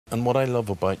And what I love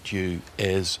about you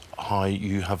is how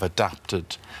you have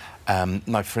adapted.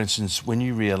 Now, for instance, when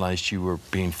you realised you were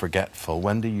being forgetful,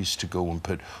 Wendy used to go and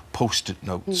put post-it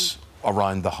notes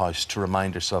around the house to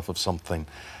remind herself of something.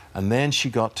 And then she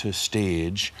got to a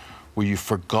stage where you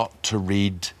forgot to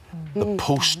read the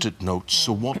post-it notes.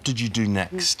 So what did you do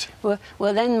next? Well,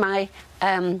 then my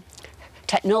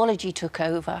technology took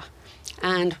over,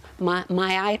 and my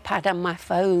iPad and my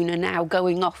phone are now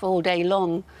going off all day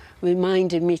long,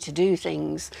 reminding me to do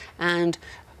things. And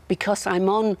because I'm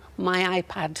on my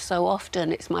iPad so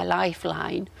often, it's my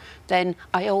lifeline, then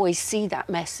I always see that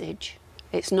message.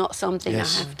 It's not something I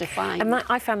have to find. And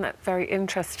I found that very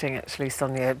interesting, actually,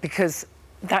 Sonia, because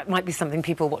that might be something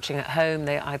people watching at home,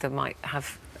 they either might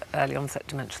have early onset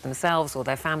dementia themselves or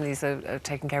their families are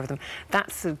taking care of them.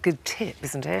 That's a good tip,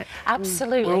 isn't it?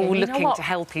 Absolutely. We're all looking to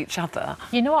help each other.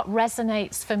 You know what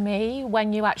resonates for me?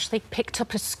 When you actually picked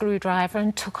up a screwdriver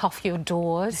and took off your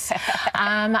doors.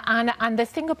 And the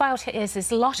thing about it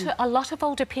is a lot of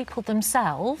older people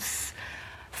themselves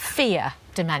fear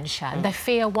dementia. They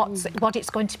fear what it's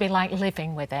going to be like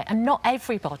living with it, and not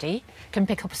everybody can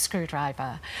pick up a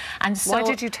screwdriver. And so, why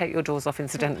did you take your doors off,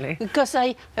 incidentally? Because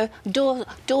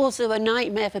doors are a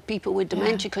nightmare for people with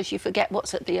dementia, because you forget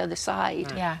what's at the other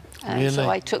side. Really? So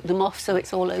I took them off so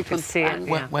it's all open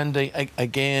plan. Wendy,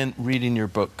 again, reading your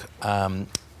book, and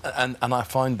I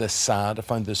find this sad, I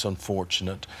find this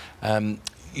unfortunate.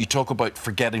 You talk about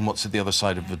forgetting what's at the other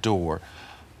side of the door.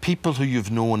 People who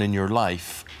you've known in your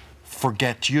life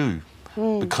forget you.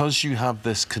 Because you have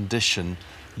this condition,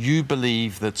 you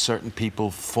believe that certain people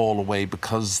fall away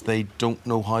because they don't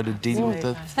know how to deal with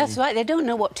it. That's right, they don't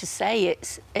know what to say.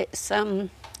 It's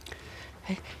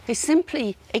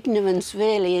simply ignorance,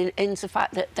 really, in the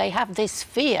fact that they have this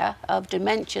fear of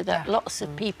dementia that lots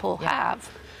of people have,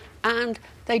 and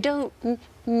they don't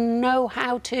know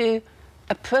how to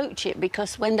approach it,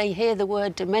 because when they hear the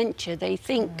word dementia, they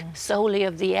think solely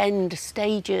of the end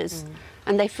stages,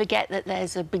 and they forget that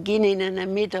there's a beginning and a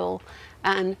middle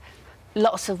and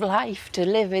lots of life to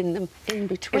live in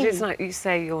between. It is like you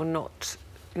say, you're not,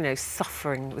 you know,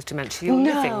 suffering with dementia, you're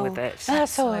living with it.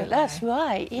 That's all, that's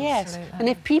right, yes. Absolutely. And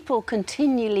if people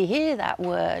continually hear that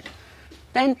word,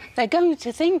 then they're going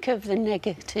to think of the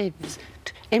negatives,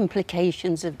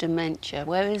 implications of dementia,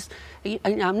 whereas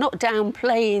I'm not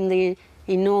downplaying the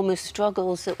enormous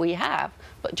struggles that we have,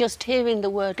 but just hearing the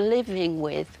word living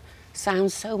with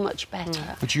sounds so much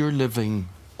better. But you're living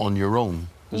on your own.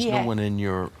 There's no one in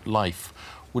your life.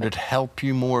 Would it help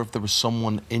you more if there was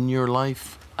someone in your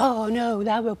life? Oh, no,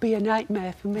 that would be a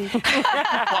nightmare for me.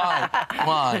 Why?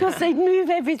 Why? Because they'd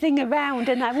move everything around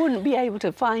and I wouldn't be able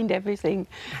to find everything.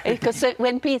 Because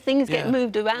when things get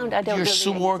moved around, I don't know. You're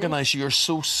so organised, you're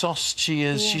so sus. She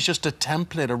is. She's just a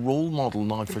template, a role model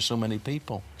now for so many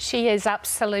people. She is,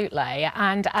 absolutely.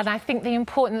 And I think the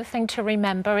important thing to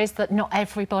remember is that not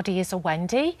everybody is a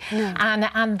Wendy.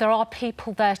 And there are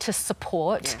people there to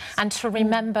support, and to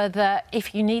remember that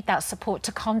if you need that support,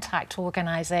 to contact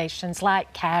organisations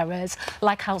like carers,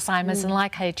 like Alzheimer's and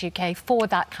like Age UK for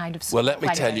that kind of support. Well, let me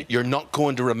tell you, you're not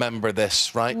going to remember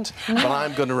this, right? But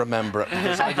I'm going to remember it,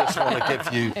 because I just want to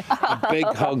give you a big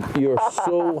hug. You're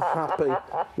so happy.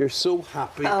 You're so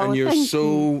happy, and you're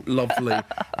so lovely,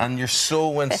 and you're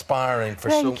so inspiring for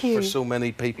so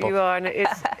many people. You are, and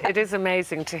it is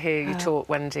amazing to hear you talk,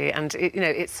 Wendy. And you know,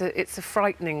 it's a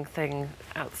frightening thing,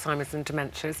 Alzheimer's and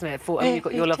dementia, isn't it? You've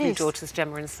got your lovely daughters,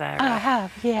 Gemma and Sarah. I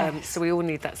have, yes. So we all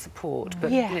need that support.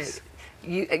 But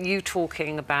you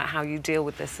talking about how you deal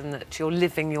with this and that you're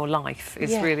living your life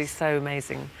is really so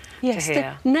amazing to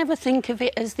hear. Never think of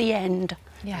it as the end,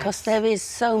 because there is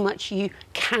so much you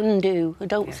can do.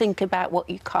 Don't think about what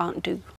you can't do.